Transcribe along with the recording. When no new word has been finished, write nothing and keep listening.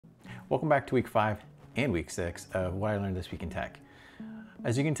Welcome back to week 5 and week 6 of what I learned this week in tech.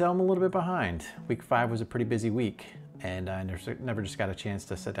 As you can tell, I'm a little bit behind. Week 5 was a pretty busy week, and I never just got a chance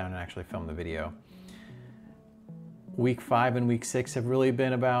to sit down and actually film the video. Week 5 and week 6 have really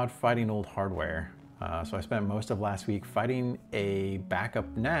been about fighting old hardware. So I spent most of last week fighting a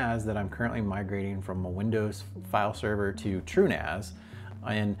backup NAS that I'm currently migrating from a Windows file server to TrueNAS,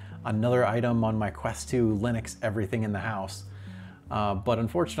 and another item on my quest to Linux everything in the house. But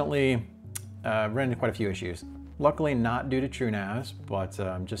unfortunately, ran into quite a few issues. Luckily not due to TrueNAS,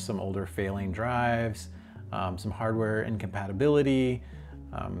 but just some older failing drives, some hardware incompatibility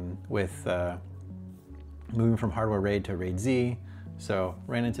with moving from hardware RAID to RAID Z. So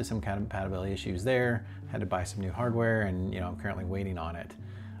ran into some compatibility issues there, had to buy some new hardware, and I'm currently waiting on it.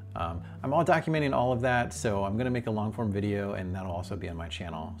 I'm all documenting all of that, so I'm gonna make a long form video, and that'll also be on my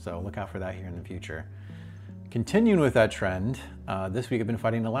channel. So look out for that here in the future. Continuing with that trend, this week I've been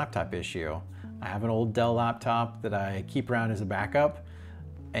fighting a laptop issue. I have an old Dell laptop that I keep around as a backup,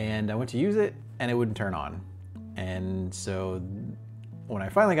 and I went to use it and it wouldn't turn on. And so when I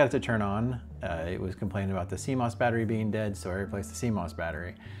finally got it to turn on, it was complaining about the CMOS battery being dead, so I replaced the CMOS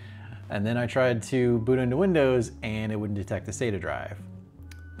battery. And then I tried to boot into Windows and it wouldn't detect the SATA drive.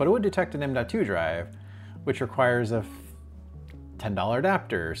 But it would detect an M.2 drive, which requires a $10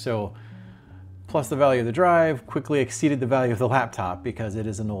 adapter. So plus the value of the drive quickly exceeded the value of the laptop because it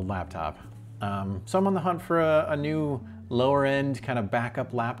is an old laptop. So I'm on the hunt for a new lower end kind of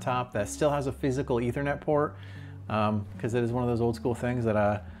backup laptop that still has a physical Ethernet port, because it is one of those old school things that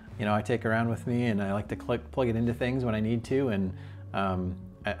I take around with me, and I like to plug it into things when I need to, and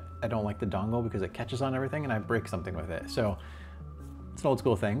I don't like the dongle because it catches on everything and I break something with it. So it's an old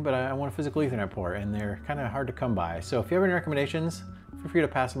school thing, but I want a physical Ethernet port, and they're kind of hard to come by. So if you have any recommendations, feel free to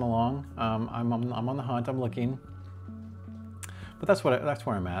pass them along. I'm on the hunt, I'm looking. But that's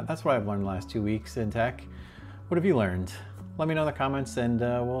where I'm at. That's what I've learned the last 2 weeks in tech. What have you learned? Let me know in the comments, and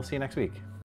we'll see you next week.